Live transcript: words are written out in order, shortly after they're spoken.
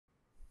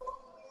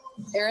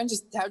Aaron,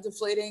 just how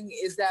deflating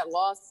is that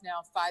loss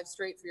now? 5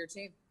 straight for your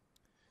team.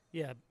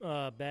 Yeah,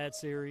 bad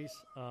series.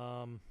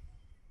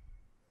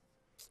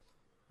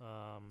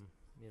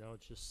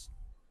 It's just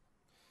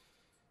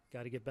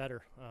got to get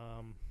better.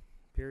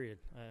 Period.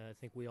 I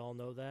think we all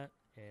know that,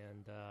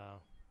 and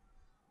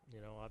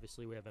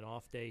obviously we have an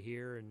off day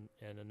here, and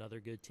another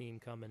good team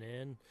coming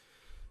in,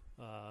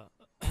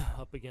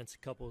 up against a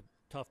couple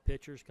tough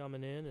pitchers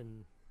coming in,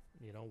 and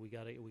we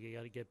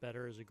gotta get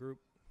better as a group.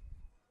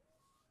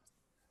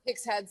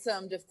 Hicks had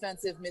some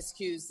defensive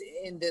miscues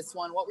in this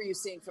one. What were you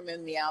seeing from him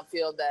in the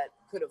outfield that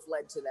could have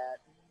led to that?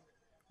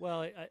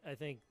 Well, I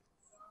think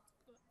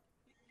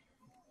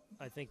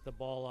the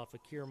ball off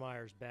of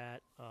Kiermaier's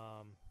bat,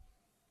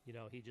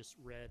 he just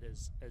read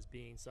as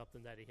being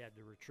something that he had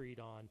to retreat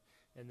on,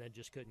 and then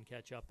just couldn't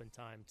catch up in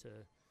time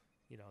to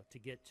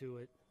get to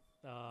it.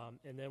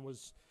 And then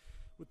was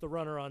with the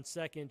runner on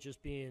second,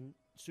 just being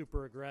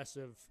super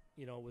aggressive,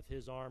 with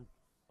his arm,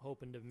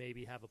 hoping to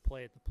maybe have a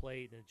play at the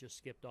plate, and it just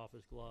skipped off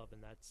his glove,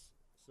 and that's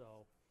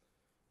so,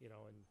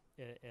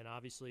 and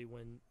obviously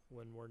when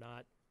we're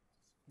not,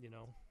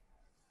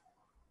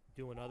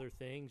 doing other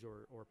things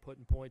or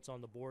putting points on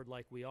the board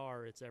like we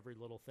are, it's every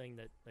little thing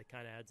that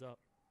kind of adds up.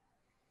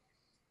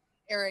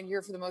 Aaron,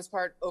 you're for the most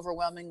part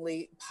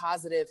overwhelmingly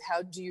positive.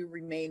 How do you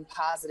remain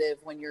positive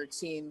when your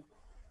team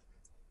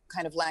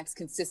kind of lacks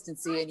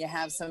consistency and you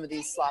have some of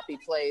these sloppy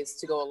plays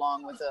to go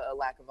along with a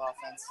lack of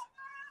offense?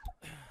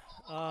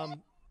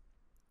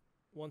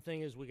 One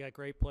thing is we got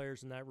great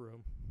players in that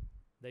room.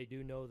 They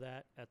do know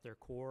that at their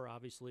core.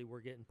 Obviously, we're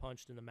getting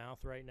punched in the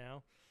mouth right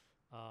now.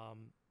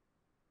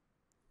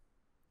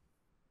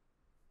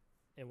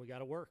 And we got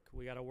to work.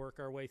 We got to work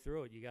our way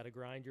through it. You got to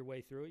grind your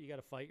way through it. You got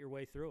to fight your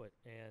way through it.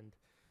 And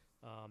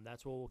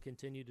that's what we'll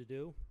continue to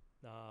do.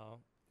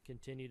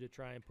 Continue to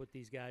try and put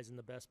these guys in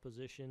the best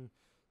position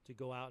to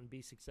go out and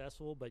be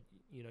successful. But,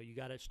 you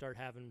got to start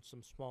having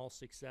some small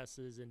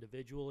successes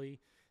individually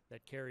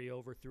that carry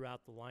over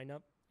throughout the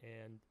lineup.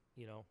 And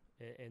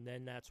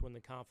then that's when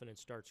the confidence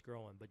starts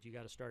growing. But you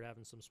got to start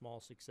having some small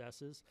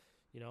successes.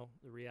 The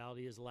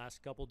reality is the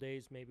last couple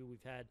days maybe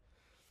we've had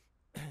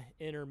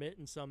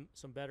intermittent some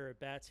better at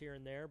bats here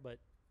and there, but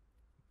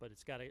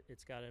it's got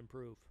to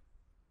improve.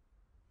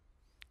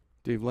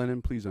 Dave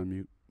Lennon, please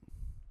unmute.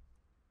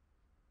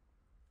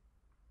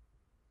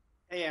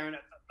 Hey, Aaron.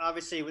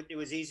 Obviously, it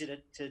was easy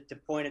to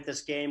point at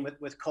this game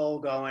with Cole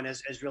going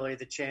as really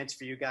the chance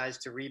for you guys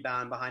to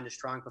rebound behind a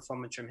strong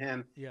performance from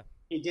him. Yeah,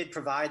 he did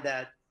provide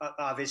that.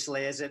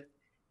 Obviously, I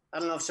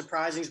don't know if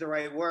surprising is the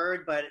right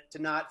word, but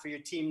for your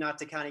team not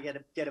to kind of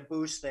get a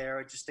boost there,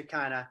 or just to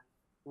kind of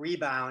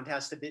rebound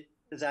has to be.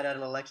 Does that add a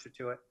little extra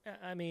to it?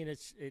 I mean,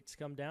 it's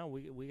come down.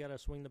 We got to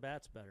swing the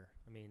bats better.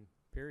 I mean,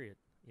 period.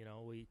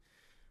 We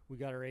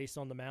got our ace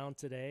on the mound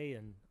today,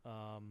 and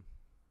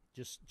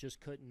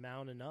just couldn't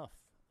mount enough.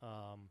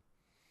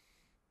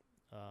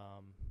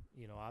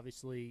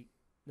 Obviously,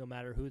 no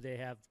matter who they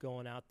have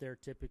going out there,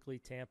 typically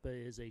Tampa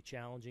is a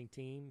challenging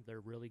team.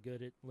 They're really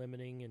good at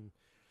limiting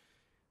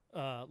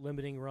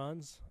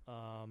runs.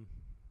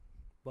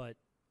 But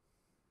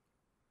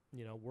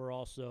we're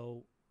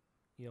also,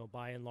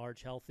 by and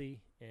large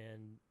healthy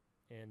and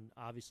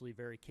obviously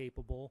very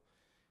capable.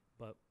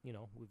 But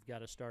we've got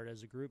to start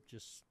as a group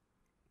just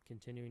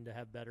continuing to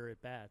have better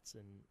at bats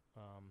and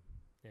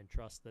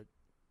trust that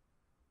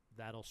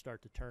that'll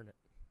start to turn it.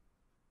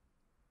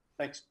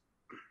 Thanks.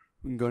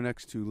 We can go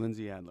next to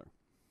Lindsay Adler.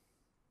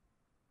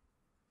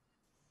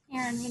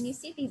 Aaron, when you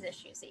see these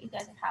issues that you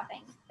guys are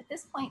having, at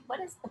this point, what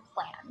is the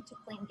plan to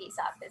clean these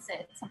up? Is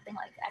it something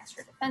like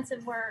extra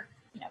defensive work,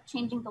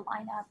 changing the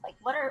lineup? Like,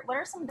 what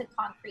are some of the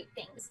concrete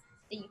things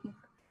that you can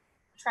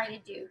try to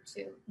do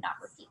to not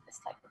repeat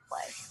this type of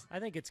play? I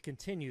think it's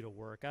continue to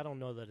work. I don't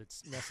know that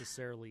it's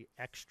necessarily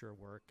extra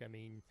work. I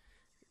mean,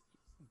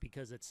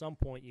 because at some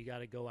point you got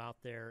to go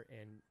out there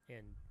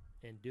and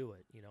do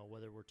it.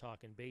 Whether we're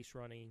talking base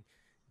running,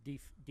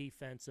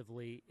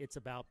 defensively, it's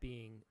about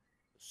being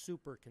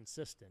super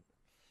consistent.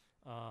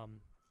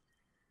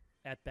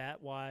 At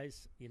bat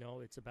wise,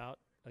 it's about,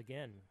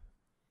 again,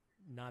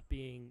 not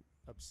being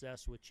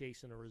obsessed with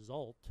chasing a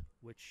result,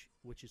 which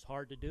is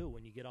hard to do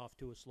when you get off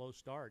to a slow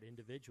start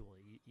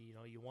individually.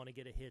 You want to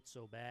get a hit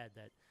so bad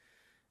that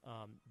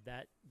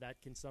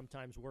can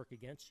sometimes work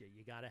against you.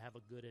 You got to have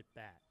a good at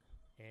bat,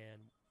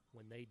 and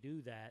when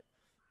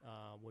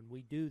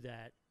we do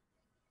that,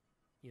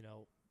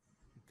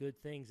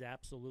 good things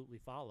absolutely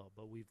follow.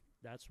 But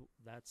that's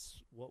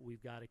what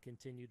we've got to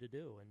continue to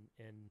do,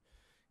 and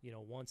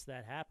once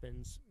that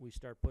happens, we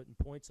start putting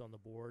points on the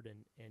board,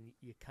 and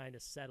you kind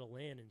of settle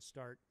in and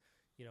start,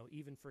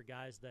 even for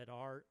guys that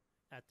are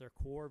at their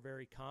core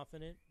very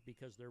confident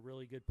because they're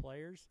really good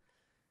players,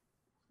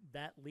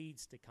 that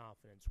leads to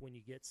confidence when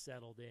you get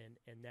settled in,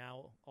 and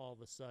now all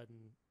of a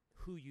sudden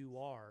who you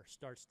are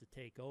starts to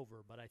take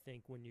over. But I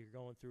think when you're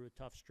going through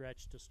a tough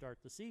stretch to start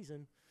the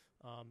season,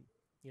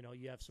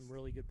 you have some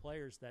really good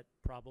players that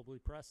probably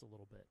press a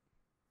little bit.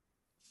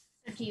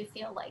 So do you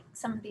feel like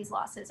some of these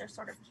losses are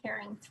sort of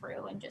carrying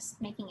through and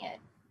just making it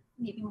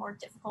maybe more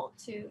difficult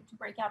to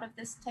break out of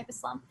this type of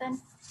slump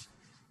then?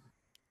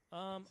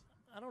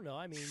 I don't know.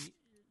 I mean,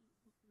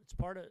 it's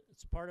part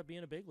of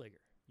being a big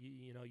leaguer.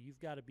 You know, you've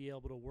got to be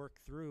able to work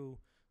through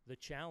the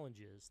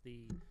challenges,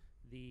 the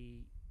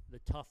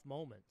tough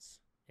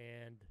moments,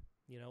 and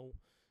you know,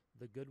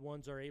 the good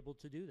ones are able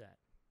to do that.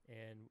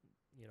 And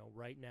you know,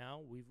 right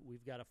now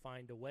we've got to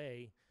find a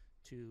way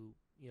to,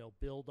 you know,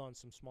 build on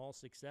some small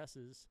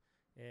successes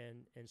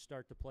and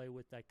start to play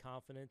with that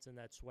confidence and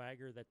that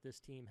swagger that this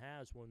team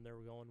has when they're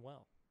going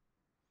well.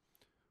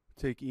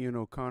 Take Ian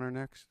O'Connor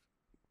next.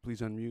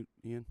 Please unmute,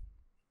 Ian.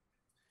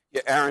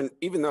 Yeah, Aaron,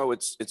 even though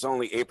it's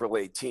only April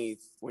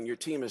 18th, when your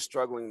team is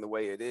struggling the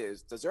way it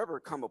is, does there ever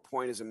come a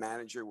point as a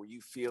manager where you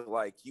feel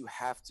like you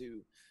have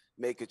to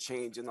make a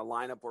change in the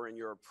lineup or in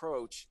your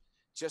approach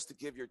just to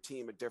give your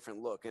team a different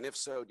look? And if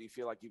so, do you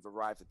feel like you've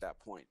arrived at that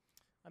point?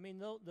 I mean,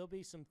 there'll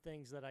be some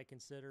things that I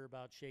consider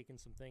about shaking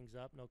some things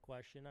up, no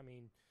question. I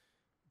mean,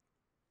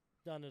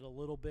 done it a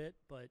little bit,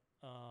 but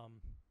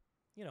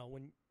you know,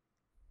 when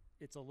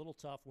it's a little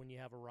tough when you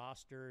have a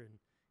roster and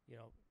you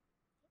know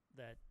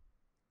that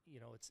you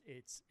know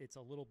it's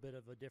a little bit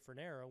of a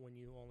different era when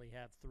you only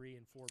have 3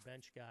 and 4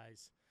 bench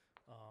guys,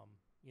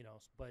 you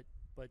know. But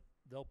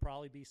there'll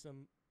probably be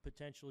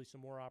potentially some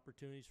more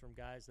opportunities from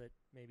guys that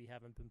maybe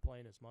haven't been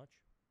playing as much.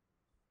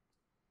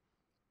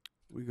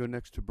 We go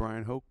next to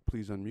Brian Hoke.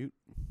 Please unmute.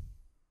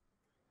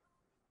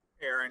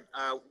 Aaron,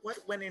 what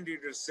went into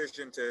your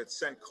decision to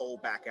send Cole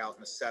back out in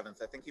the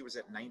 7th? I think he was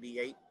at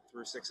 98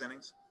 through 6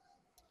 innings.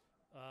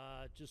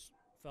 Just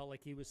felt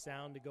like he was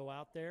sound to go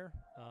out there.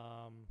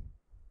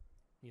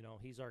 You know,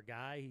 he's our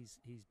guy.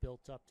 He's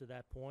built up to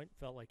that point.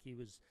 Felt like he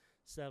was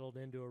settled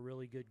into a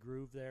really good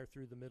groove there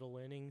through the middle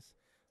innings.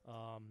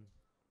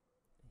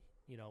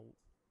 You know,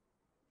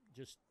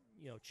 just,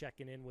 you know,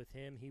 checking in with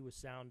him, he was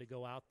sound to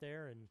go out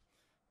there, and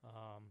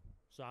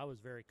so I was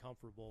very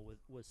comfortable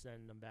with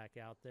sending him back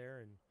out there.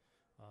 And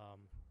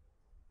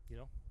you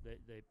know,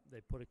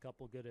 they put a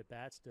couple good at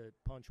bats to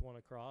punch one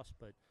across,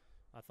 but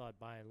I thought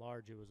by and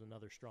large it was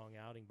another strong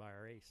outing by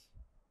our ace.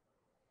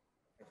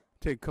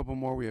 Take a couple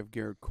more. We have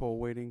Garrett Cole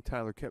waiting.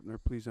 Tyler Kepner,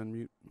 please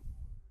unmute.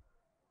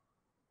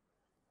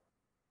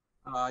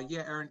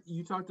 Yeah, Aaron,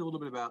 you talked a little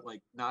bit about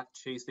like not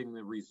chasing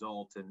the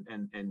result and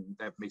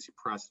that makes you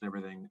press and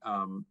everything.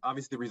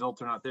 Obviously, the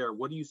results are not there.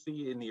 What do you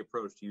see in the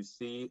approach? Do you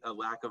see a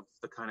lack of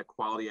the kind of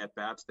quality at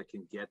bats that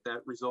can get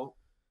that result?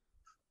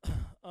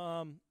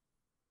 I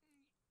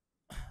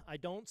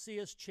don't see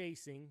us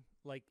chasing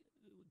like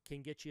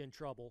can get you in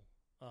trouble.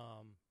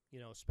 You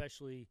know,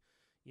 especially,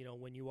 you know,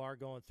 when you are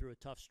going through a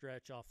tough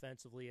stretch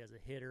offensively as a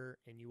hitter,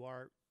 and you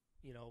are,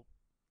 you know,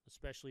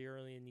 especially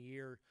early in the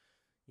year,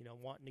 you know,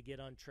 wanting to get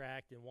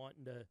untracked and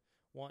wanting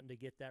to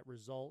get that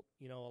result.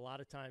 You know, a lot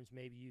of times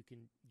maybe you can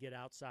get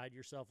outside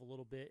yourself a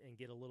little bit and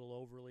get a little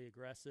overly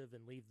aggressive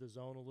and leave the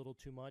zone a little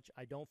too much.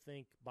 I don't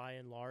think by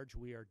and large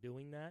we are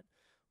doing that.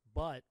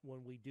 But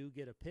when we do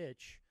get a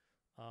pitch,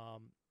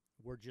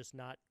 we're just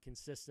not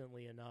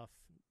consistently enough,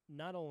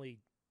 not only,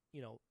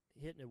 you know,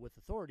 hitting it with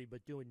authority,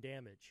 but doing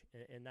damage.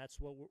 And that's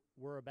what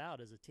we're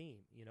about as a team.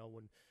 You know,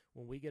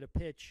 when we get a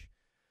pitch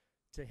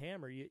to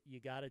hammer, you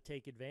got to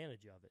take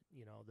advantage of it.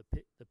 You know,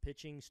 the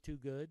pitching's too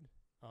good.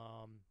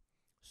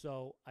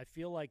 So I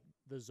feel like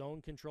the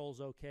zone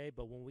control's okay,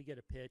 but when we get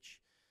a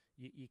pitch,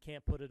 you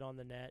can't put it on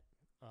the net.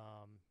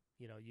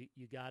 You know,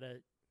 you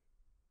gotta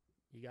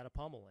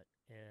pummel it,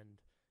 and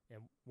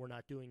we're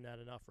not doing that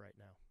enough right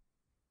now.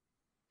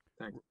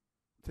 Thanks.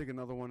 Take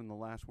another one, and the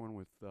last one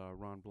with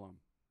Ron Blum.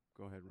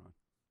 Go ahead, Ron.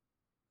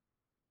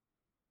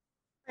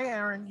 Hey,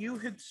 Aaron, you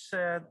had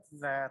said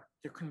that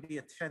there can be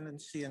a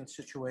tendency in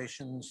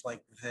situations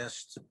like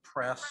this to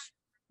press.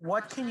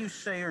 What can you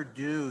say or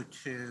do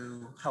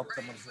to help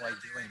them avoid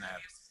doing that?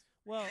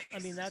 Well, I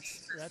mean,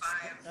 that's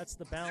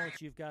the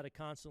balance you've got to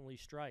constantly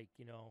strike,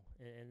 you know,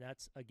 and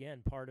that's,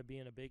 again, part of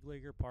being a big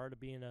leaguer, part of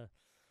being a,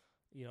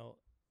 you know,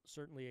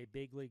 certainly a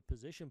big league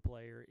position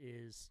player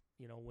is,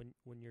 you know,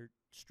 when you're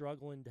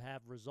struggling to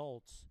have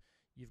results,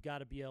 you've got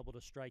to be able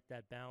to strike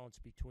that balance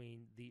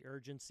between the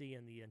urgency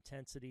and the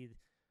intensity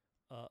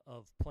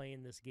of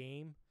playing this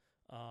game,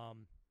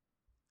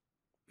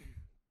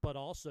 but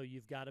also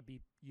you've got to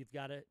be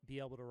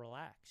able to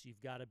relax.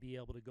 You've got to be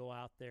able to go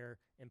out there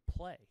and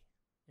play,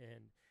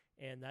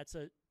 and that's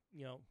a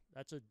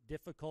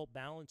difficult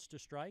balance to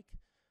strike.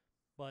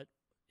 But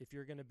if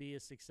you're going to be a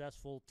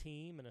successful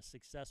team and a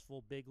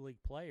successful big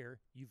league player,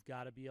 you've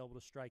got to be able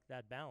to strike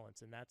that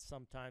balance, and that's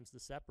sometimes the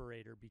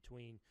separator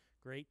between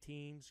great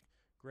teams,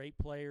 great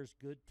players,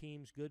 good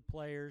teams, good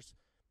players,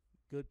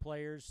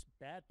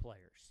 bad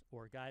players,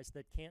 or guys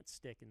that can't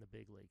stick in the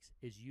big leagues,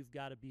 is you've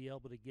got to be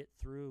able to get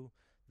through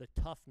the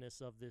toughness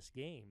of this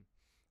game.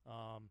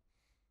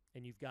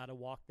 And you've got to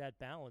walk that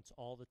balance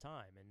all the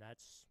time. And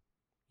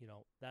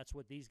that's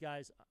what these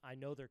guys, I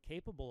know they're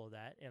capable of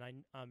that, and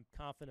I'm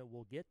confident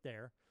we'll get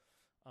there.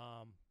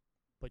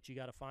 But you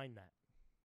got to find that.